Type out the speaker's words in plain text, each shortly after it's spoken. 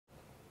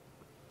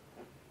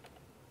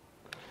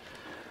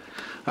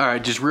All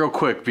right, just real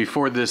quick,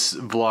 before this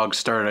vlog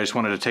started, I just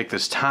wanted to take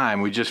this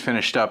time. We just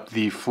finished up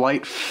the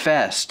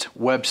FliteTest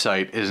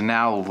website is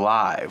now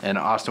live. And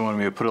Austin wanted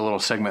me to put a little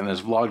segment in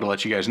this vlog to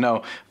let you guys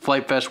know.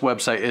 FliteTest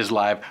website is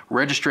live.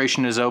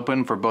 Registration is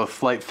open for both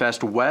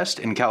FliteTest West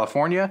in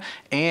California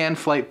and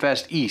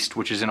FliteTest East,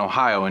 which is in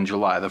Ohio in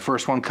July. The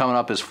first one coming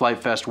up is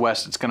FliteTest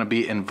West. It's gonna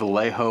be in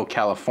Vallejo,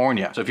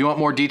 California. So if you want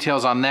more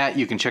details on that,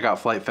 you can check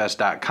out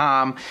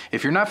FliteTest.com.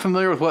 If you're not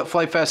familiar with what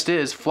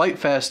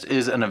FliteTest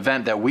is an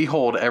event that we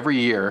hold every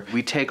year.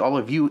 We take all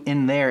of you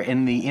in there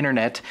in the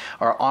internet,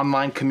 our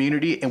online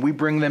community, and we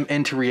bring them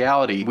into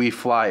reality. We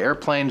fly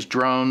airplanes,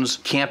 drones,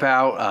 camp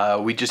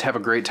out. We just have a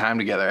great time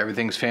together.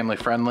 Everything's family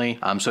friendly.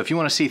 So if you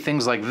want to see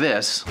things like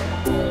this,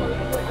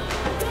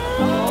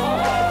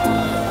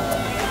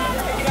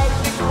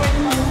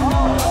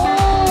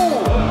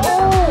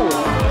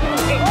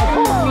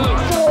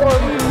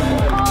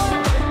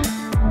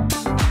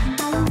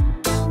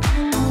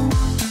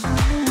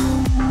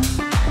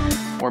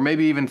 or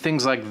maybe even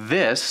things like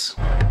this.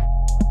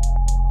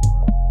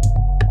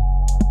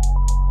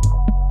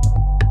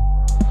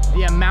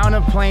 The amount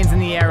of planes in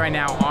the air right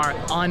now are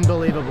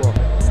unbelievable.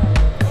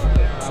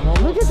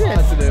 Look at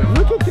this.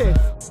 Look at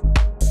this.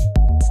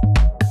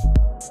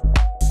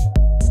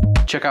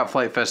 Check out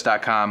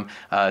FliteTest.com,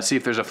 see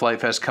if there's a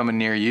FliteTest coming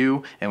near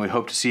you, and we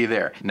hope to see you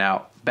there.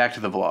 Now, back to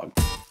the vlog.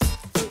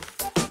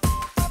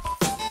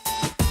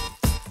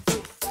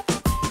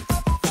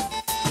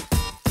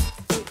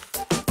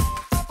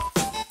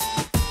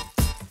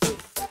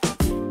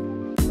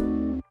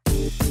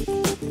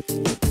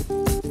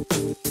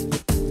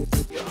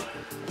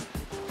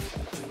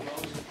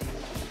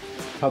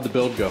 How'd the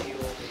build go?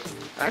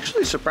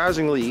 Actually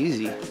surprisingly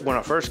easy. When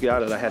I first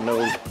got it, I had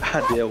no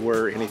idea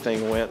where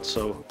anything went,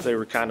 so they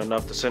were kind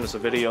enough to send us a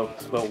video.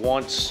 But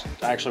once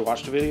I actually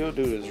watched the video,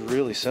 dude, it's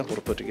really simple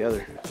to put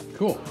together.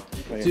 Cool.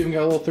 It's even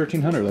got a little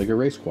 1300, like a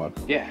race quad.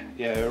 Yeah,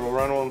 it will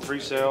run on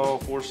 3-sail,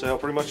 4-sail,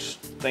 pretty much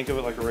think of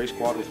it like a race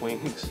quad with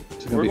wings.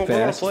 We're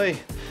gonna play.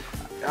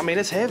 I mean,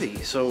 it's heavy,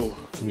 so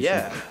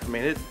yeah. I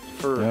mean,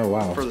 for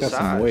it's the got size.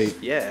 some weight.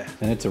 Yeah.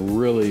 And it's a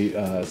really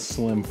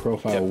slim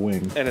profile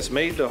wing. And it's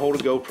made to hold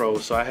a GoPro,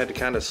 so I had to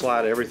kind of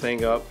slide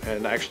everything up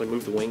and actually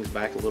move the wings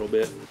back a little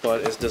bit.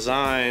 But it's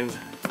designed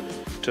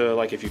to,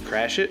 like, if you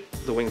crash it,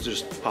 the wings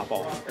just pop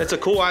off. It's a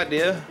cool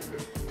idea.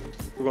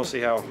 We're gonna see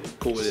how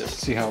cool it is.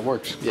 See how it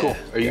works. Yeah. Cool.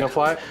 Are you gonna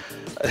fly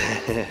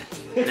it?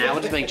 Nah,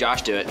 we'll just make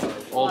Josh do it.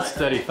 Old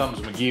Steady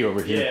Thumbs McGee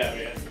over here. Yeah,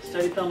 man.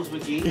 Steady Thumbs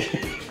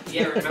McGee.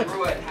 Yeah, remember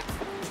what?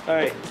 All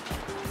right.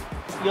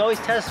 You always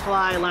test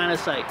fly line of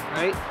sight,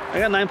 right? I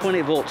got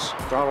 9.8 volts.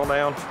 Throttle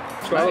down.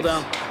 Throttle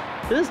down.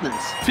 It is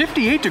nice.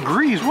 58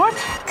 degrees, what?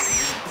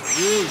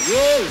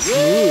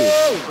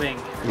 Wing.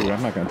 Ooh,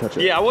 I'm not gonna touch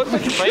it. Yeah, I wouldn't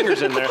put your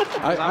fingers in there.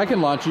 I can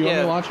launch you. I'm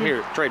gonna launch you.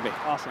 Here, trade me.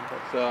 Awesome.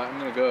 So I'm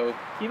gonna go.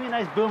 Give me a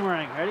nice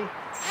boomerang. Ready?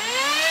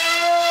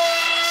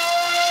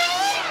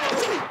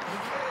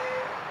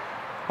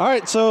 All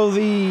right, so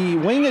the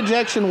wing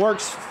ejection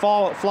works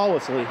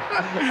flawlessly.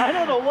 I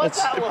don't know what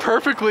that was.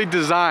 Perfectly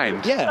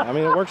designed. Yeah, I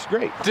mean, it works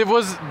great.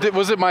 Was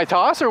it my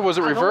toss or was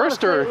it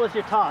reversed or? It was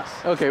your toss.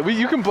 Okay, well,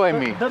 you can blame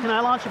me. Can I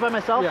launch it by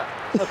myself? Yeah.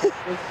 Okay,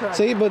 let's try.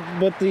 See, but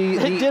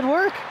It did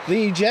work.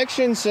 The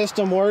ejection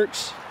system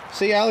works.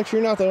 See, Alex,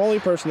 you're not the only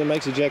person that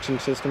makes ejection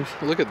systems.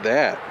 Look at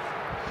that.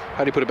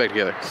 How do you put it back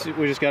together? So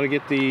we just got to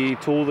get the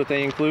tool that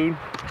they include,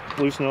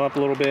 loosen them up a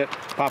little bit,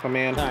 pop them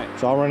in. All right.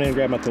 So I'll run in and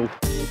grab my tool.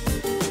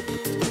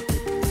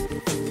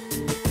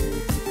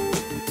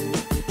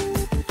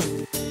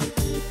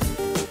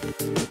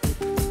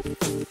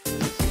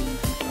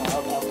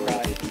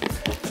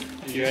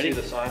 You ready?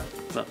 See the sign?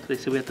 Look, they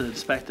say we have to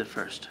inspect it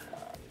first.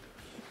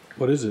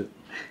 What is it?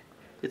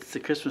 It's the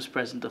Christmas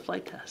present, the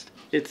FliteTest.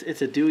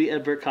 It's a Douwe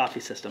Egbert coffee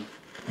system.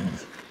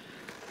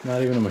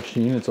 Not even a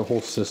machine, it's a whole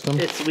system.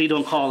 We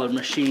don't call it a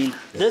machine.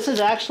 This is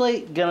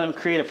actually gonna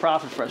create a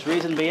profit for us.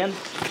 Reason being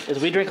is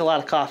we drink a lot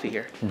of coffee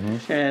here.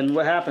 And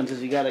what happens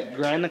is you gotta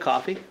grind the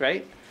coffee,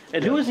 right?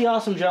 And who was the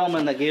awesome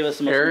gentleman that gave us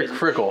the most Eric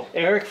amazing- Frickle.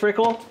 Eric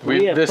Frickle.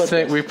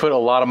 We put a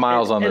lot of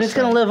miles on and this. it's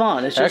gonna live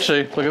on. It's just,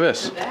 Actually, look at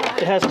this.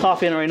 it has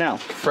coffee in it right now.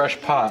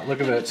 Fresh pot.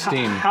 Look at that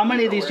steam. How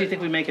many of these do you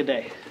think we make a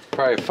day?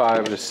 Probably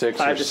 5 to 6.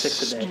 5 or to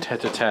 6 a day. 10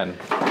 to 10.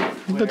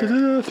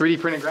 3D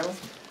printed grandma?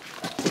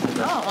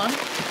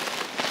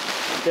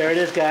 There it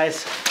is,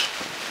 guys.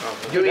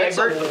 Douwe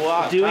Egbert.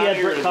 Douwe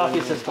Egbert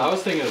coffee system. I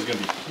was thinking it was gonna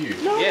be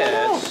huge.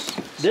 No.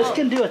 This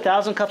can do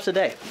 1,000 cups a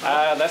day.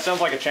 That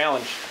sounds like a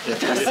challenge. It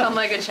does sound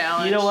like a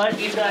challenge. You know what,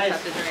 you Each of us guys?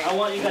 have to drink. I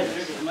want you guys to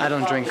drink as much I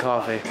don't drink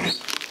coffee.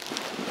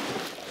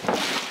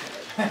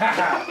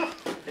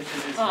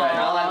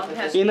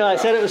 Aw, You know, I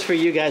said it was for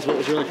you guys, but it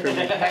was really for me.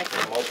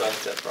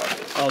 Multi-step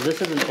process. Oh,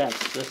 this is intense.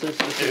 This is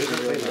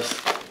really good.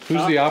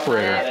 Who's the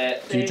operator?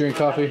 Do you drink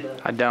coffee?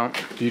 I don't.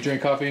 Do you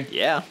drink coffee?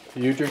 Yeah.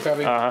 Do you drink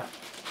coffee?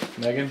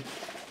 Megan?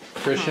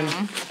 Christian?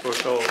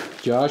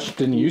 Mm-hmm. Josh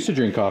didn't used to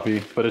drink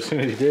coffee, but as soon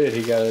as he did,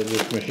 he got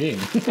this machine.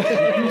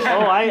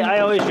 Oh, I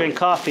always drink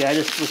coffee. I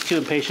just was too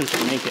impatient to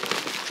make it.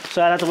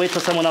 So I'd have to wait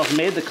till someone else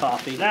made the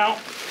coffee. Now,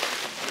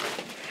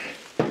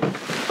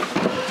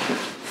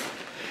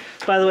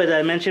 By the way, did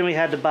I mention we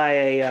had to buy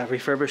a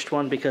refurbished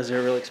one because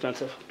they're really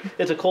expensive?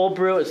 It's a cold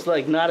brew. It's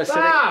like not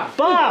acidic.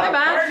 Bob!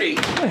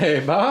 Hey,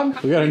 Bob.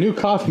 We got a new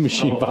coffee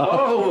machine, Bob.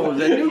 Oh,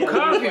 the new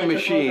coffee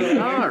machine.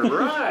 All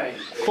right.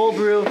 Cold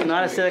brew,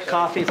 not acidic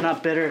coffee. It's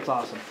not bitter. It's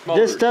awesome.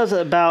 This does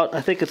about,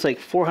 I think it's like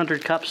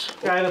 400 cups.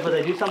 Drive it, but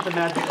they do something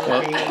magic with the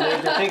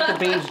beans. They take the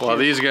beans. While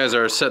these guys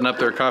are setting up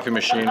their coffee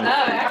machine,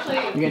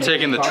 I'm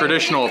taking the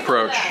traditional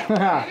approach.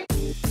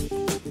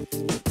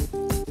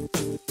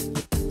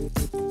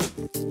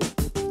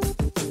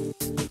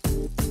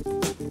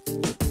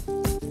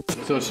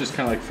 So it's just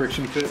kind of like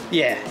friction fit?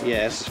 Yeah,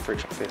 it's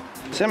friction fit.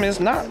 So, I mean, it's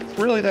not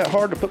really that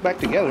hard to put back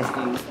together.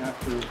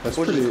 That's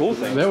Which is a cool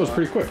thing. That was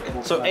pretty quick.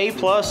 So A+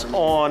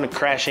 on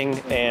crashing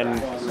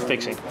and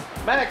fixing.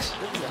 Max,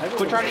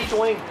 quit trying to eat the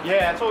wing.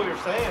 Yeah, that's what we were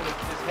saying.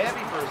 It's heavy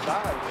for a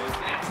size, dude.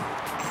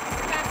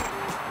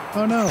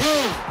 Oh no.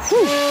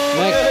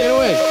 Max, get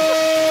away.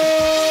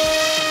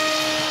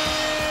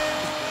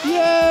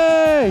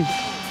 Yay!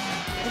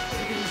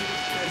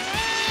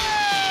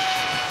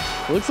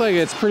 Looks like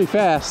it's pretty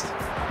fast.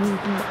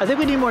 I think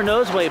we need more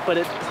nose weight, but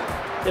it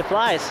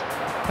flies.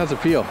 How's it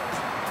feel?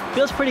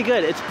 Feels pretty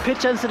good. It's pitch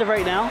sensitive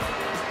right now.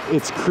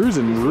 It's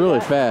cruising really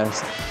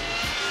fast.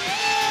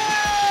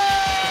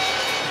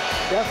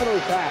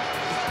 Definitely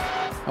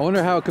fast. I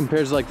wonder how it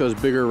compares to like those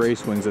bigger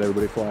race wings that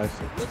everybody flies.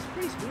 It's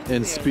pretty sweet.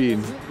 In speed.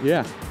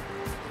 Yeah.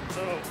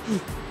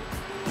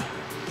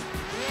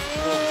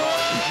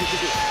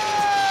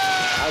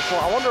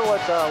 I wonder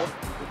what.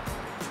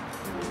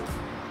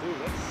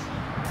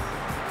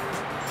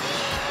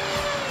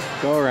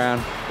 Go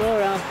around. Go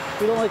around.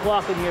 We don't like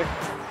walking here.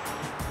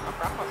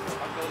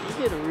 You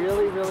did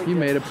really, really You good.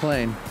 made a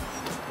plane.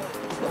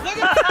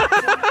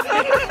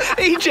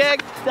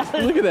 Eject!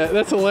 Look at that.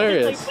 That's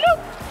hilarious.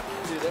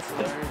 Dude, that's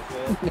hilarious,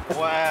 man.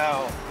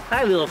 Wow.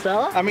 Hi, little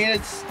fella. I mean,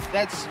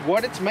 that's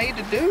what it's made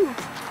to do.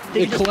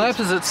 It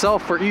collapses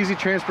itself for easy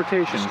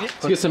transportation.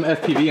 Let's get some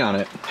FPV on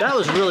it. That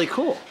was really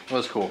cool. That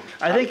was cool.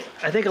 I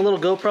think a little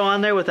GoPro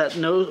on there with that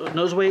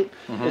nose weight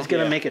is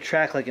gonna make it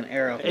track like an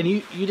arrow. And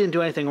you didn't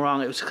do anything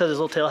wrong. It was because it's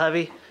a little tail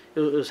heavy.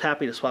 It was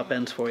happy to swap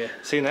ends for you.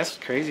 See, and that's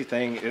the crazy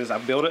thing is I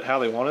built it how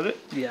they wanted it.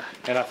 Yeah.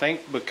 And I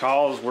think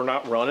because we're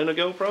not running a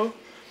GoPro,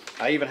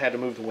 I even had to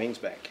move the wings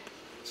back.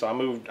 So I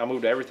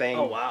moved everything.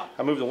 Oh, wow.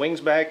 I moved the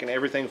wings back and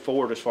everything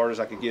forward as far as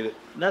I could get it.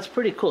 That's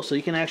pretty cool. So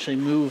you can actually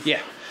move.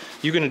 Yeah.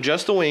 You can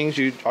adjust the wings.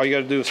 All you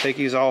got to do is take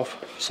these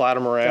off, slide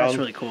them around. That's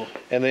really cool.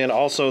 And then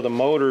also the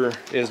motor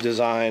is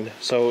designed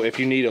so if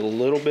you need a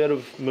little bit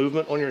of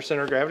movement on your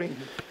center of gravity,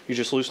 you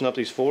just loosen up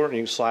these four and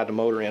you can slide the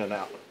motor in and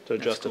out to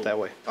adjust it that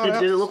way.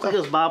 Did it look like it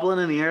was bobbling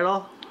in the air at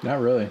all?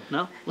 Not really.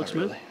 No? Looks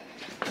smooth.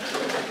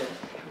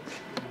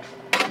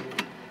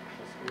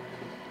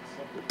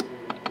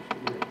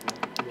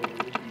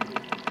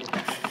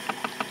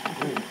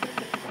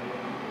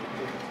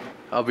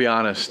 I'll be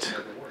honest.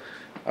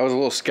 I was a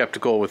little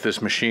skeptical with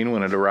this machine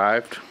when it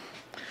arrived,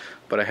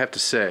 but I have to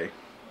say,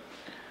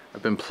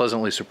 I've been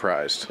pleasantly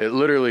surprised. It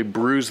literally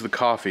brews the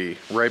coffee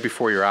right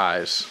before your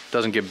eyes.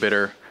 Doesn't get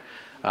bitter.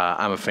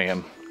 I'm a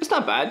fan. It's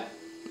not bad.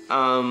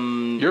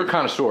 You're a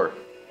connoisseur.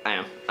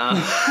 I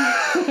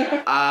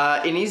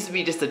am. It needs to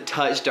be just a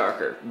touch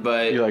darker,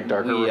 but You like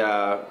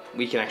darker?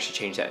 we can actually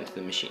change that into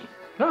the machine.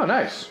 Oh,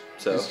 nice.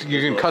 So You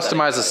can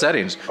customize the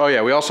settings. Oh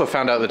yeah, we also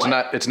found out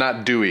that it's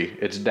not Douwe,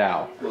 it's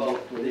Douwe. Well,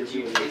 did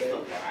you taste the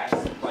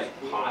last like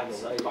hot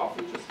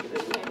coffee?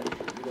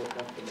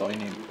 That's all you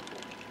need.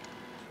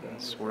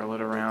 Swirl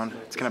it around.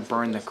 It's gonna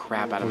burn the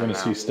crap out of We're my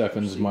gonna mouth. see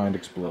Stefan's mind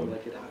explode.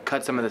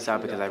 Cut some of this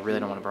out because I really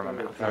don't want to burn my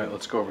mouth. All right,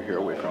 let's go over here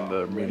away from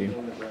the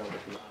meeting.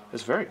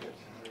 It's very good.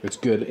 It's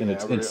good and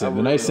it's instant.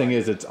 The nice thing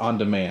is it's on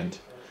demand.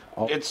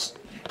 It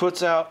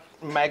puts out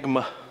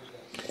magma.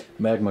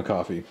 Magma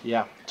coffee.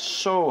 Yeah,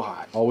 so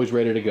hot. Always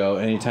ready to go.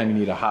 Anytime you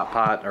need a hot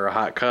pot or a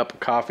hot cup of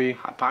coffee,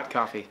 Hot pot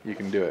coffee. you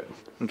can do it.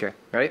 Okay,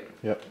 ready?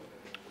 Yep.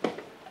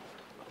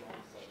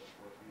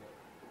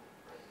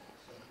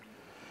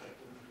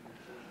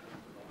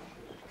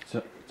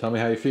 So, tell me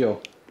how you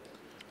feel.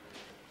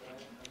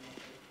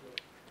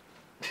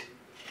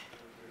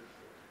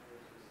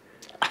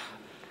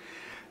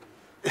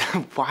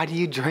 Why do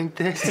you drink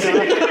this?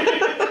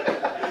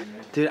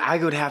 Dude, I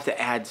would have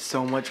to add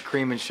so much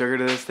cream and sugar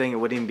to this thing, it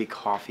wouldn't even be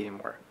coffee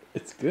anymore.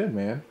 It's good,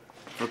 man.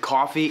 For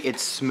coffee,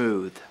 it's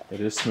smooth. It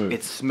is smooth.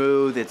 It's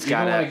smooth, it's even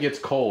got when it gets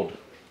cold,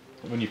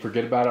 when you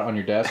forget about it on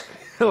your desk.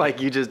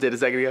 like you just did a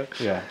second ago.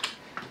 Yeah,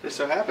 It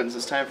so happens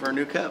it's time for a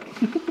new cup.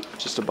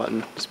 Just a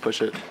button. Just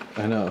push it.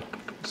 I know.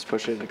 Just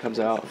push it and it comes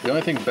out. The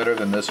only thing better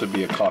than this would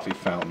be a coffee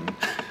fountain.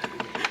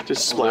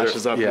 Just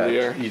splashes up Yeah, in the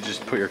air. you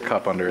just put your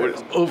cup under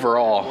it.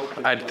 Overall,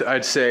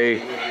 I'd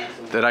say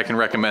that I can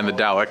recommend the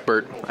Douwe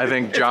Egbert. I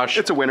think Josh.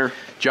 It's a winner.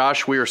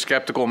 Josh, we were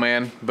skeptical,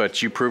 man,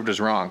 but you proved us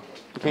wrong.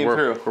 Came we're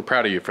through. We're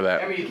proud of you for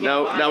that.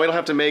 Now we don't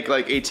have to make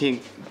like 18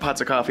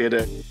 pots of coffee a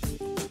day.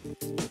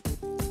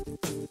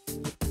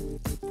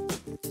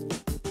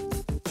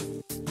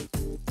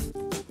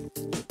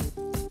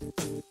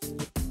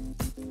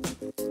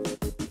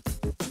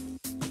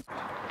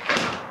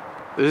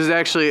 This is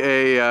actually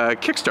a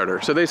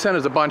Kickstarter. So they sent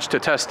us a bunch to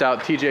test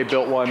out. TJ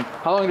built one.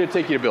 How long did it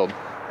take you to build?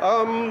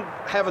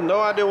 Having no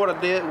idea what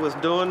I was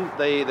doing.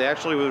 They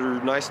actually were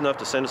nice enough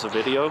to send us a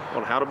video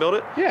on how to build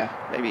it. Yeah.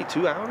 Maybe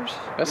 2 hours.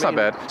 That's not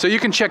bad. So you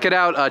can check it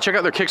out. Check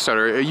out their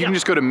Kickstarter. You can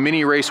just go to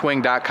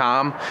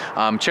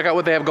miniracewing.com. Check out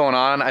what they have going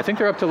on. I think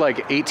they're up to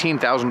like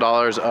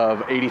 $18,000 of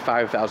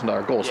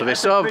 $85,000 goal. So they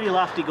still have a pretty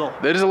lofty goal.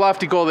 That is a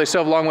lofty goal. They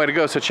still have a long way to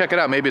go. So check it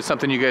out. Maybe it's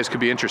something you guys could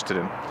be interested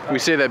in. We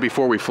say that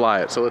before we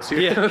fly it. So let's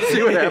see. Let's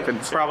see what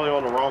happens. Probably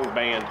on the wrong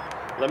band.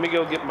 Let me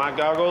go get my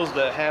goggles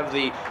that have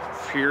the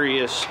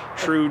Furious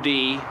True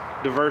D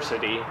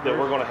diversity that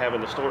we're going to have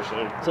in the store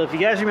soon. So if you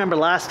guys remember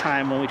last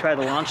time when we tried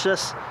to launch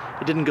this,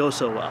 it didn't go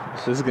so well.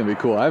 This is going to be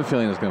cool. I have a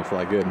feeling it's going to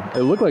fly good.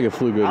 It looked like it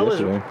flew good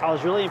yesterday. I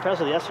was really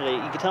impressed with it yesterday.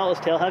 You could tell it was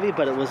tail heavy,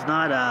 but it was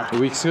not...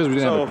 Because we didn't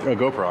have a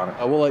GoPro on it.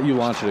 We'll let you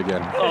launch it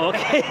again. Oh,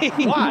 okay.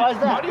 Why? Why is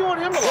that? Why do you want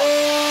him to launch?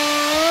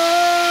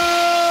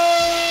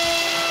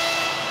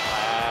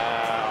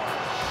 Wow.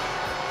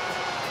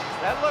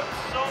 That looks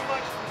so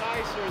much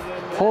nicer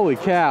than that. Holy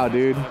cow,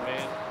 dude. Man.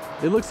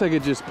 It looks like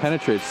it just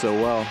penetrates so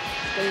well.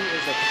 Thing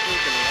is a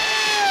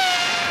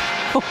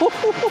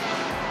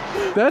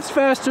freaking That's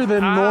faster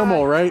than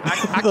normal, right? I Like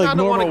kind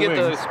of want to normal get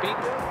the wings. speed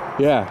gun.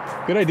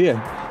 Yeah, good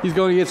idea. He's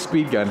going to get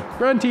speed gun.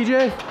 Run,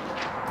 TJ.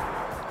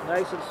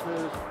 Nice and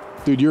smooth.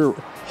 Dude, you're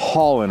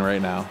hauling right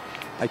now.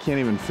 I can't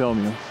even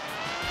film you.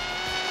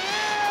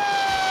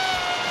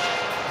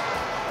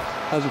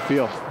 How's it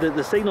feel?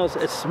 The signals,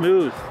 it's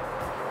smooth.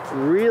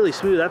 Really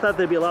smooth. I thought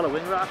there'd be a lot of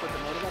wing rock with the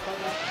motor up on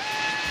that.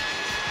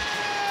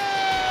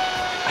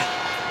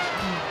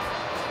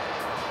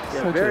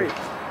 Yeah, very.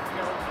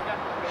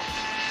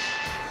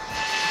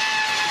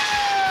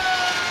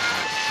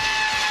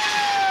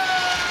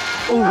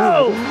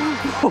 Whoa!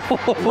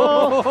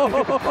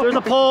 There's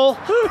a pole.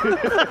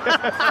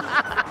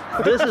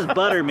 This is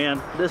butter,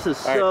 man. This is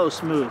so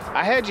smooth.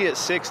 I had you at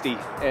 60,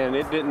 and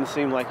it didn't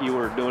seem like you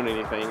were doing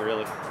anything,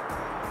 really.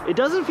 It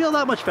doesn't feel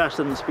that much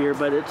faster than the Spear,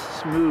 but it's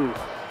smooth.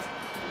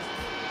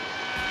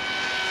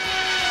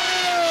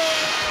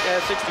 Yeah,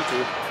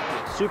 62.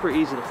 Super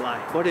easy to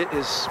fly. But it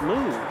is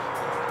smooth.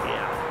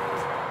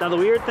 Yeah. Now the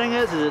weird thing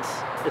is it's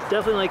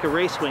definitely like a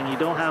race wing. You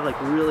don't have like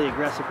really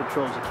aggressive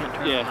controls. You can't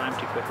turn the time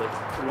too quickly.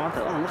 You want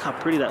that. Oh, look how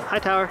pretty that. Hi,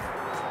 tower.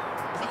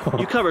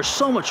 You cover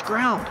so much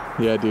ground.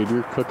 Yeah, dude,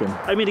 you're cooking.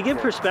 I mean, to give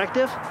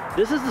perspective,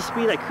 this is the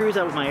speed I cruise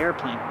at with my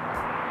airplane.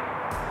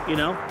 You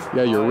know?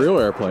 Yeah, your real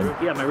airplane.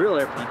 Yeah, my real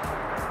airplane.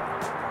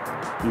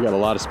 You got a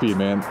lot of speed,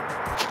 man.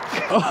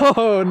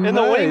 Oh, nice. And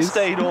the wing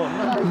stayed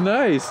on.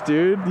 Nice,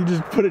 dude. You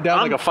just put it down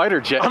like a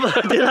fighter jet.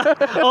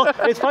 Oh,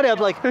 it's funny. I'm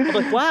like,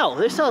 wow,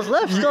 this still has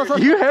lift. Still has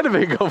lift. You had to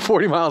make it go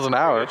 40 miles an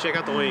hour. Check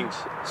out the wings.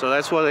 So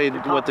that's what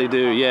they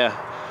do. Yeah.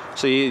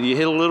 So you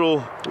hit a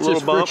little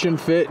Just bump. friction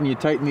fit, and you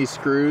tighten these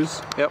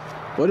screws. Yep.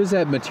 What is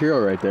that material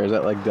right there? Is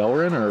that like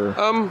Delrin or?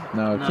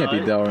 No, it can't be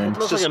Delrin. It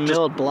looks like a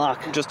milled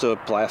block. Just a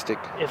plastic.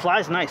 It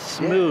flies nice,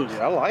 smooth.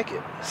 Yeah, I like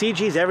it.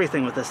 CG's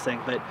everything with this thing,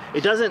 but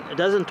it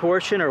doesn't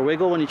torsion or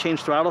wiggle when you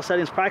change throttle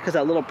settings. Probably because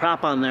that little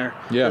prop on there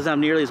doesn't have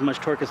nearly as much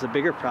torque as the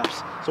bigger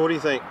props. So what do you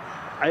think?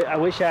 I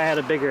wish I had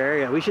a bigger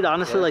area. We should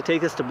honestly like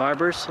take this to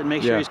Barber's and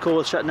make sure he's cool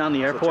with shutting down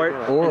the airport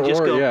and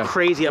just go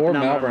crazy up and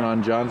down. Or Malvern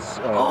on John's.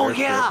 Oh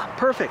yeah,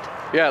 perfect.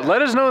 Yeah,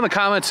 let us know in the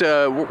comments.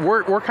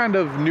 We're kind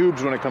of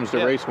noobs when it comes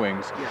to race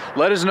wings. Yeah.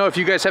 Let us know if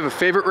you guys have a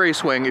favorite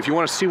race wing. If you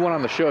want to see one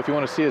on the show, if you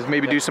want to see us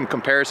maybe do some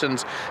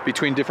comparisons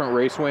between different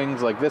race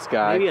wings, like this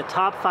guy. Maybe a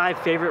top 5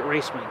 favorite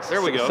race wings.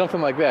 There we go.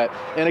 Something like that.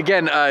 And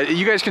again,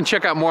 you guys can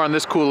check out more on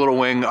this cool little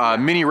wing,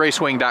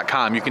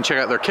 miniracewing.com. You can check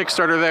out their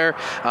Kickstarter there.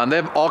 They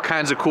have all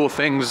kinds of cool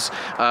things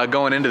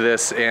going into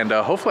this, and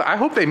hopefully, I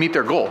hope they meet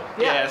their goal.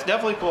 Yeah, it's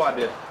definitely a cool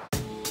idea.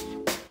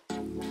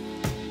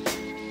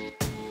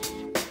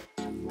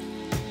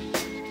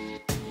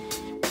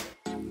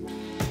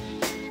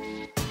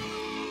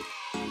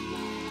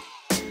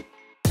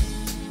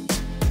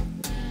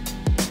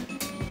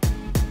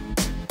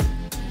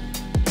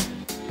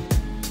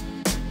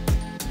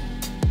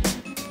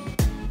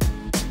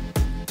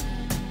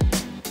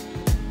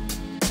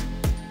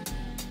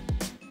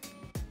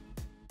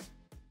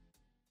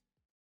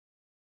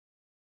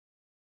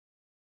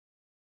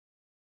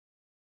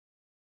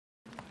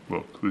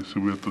 Look, they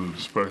said we have to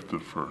inspect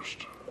it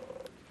first.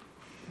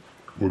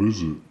 What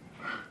is it?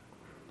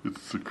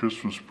 It's the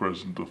Christmas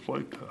present to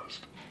FliteTest.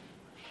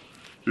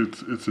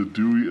 It's a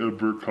Douwe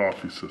Egbert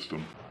coffee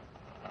system.